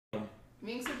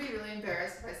Minx would be really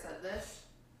embarrassed if I said this,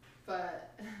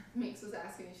 but Minx was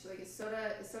asking me, she's like, is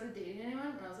Soda dating anyone?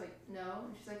 And I was like, no.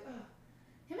 And she's like, oh,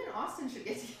 him and Austin should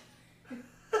get together.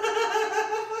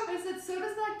 I said,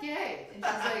 Soda's not gay. And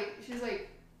she's like,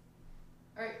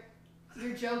 all right,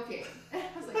 you're joking. And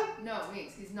I was like, no,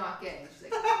 Minx, he's not gay. And she's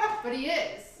like, but he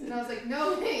is. And I was like,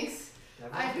 no, Minx.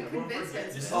 I had to convince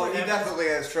him. Oh, he definitely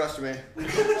has, trust me.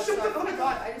 Oh my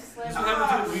god, I just slammed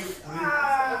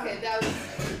Okay, that was...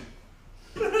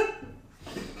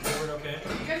 Okay.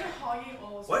 You guys are hogging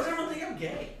all. Why does everyone think I'm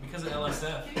gay? Because of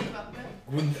LSF.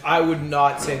 I would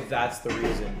not say that's the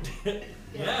reason.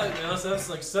 Yeah, LSF's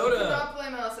like Soda. Do not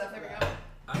blame LSF. There we go.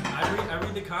 I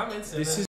read the comments. And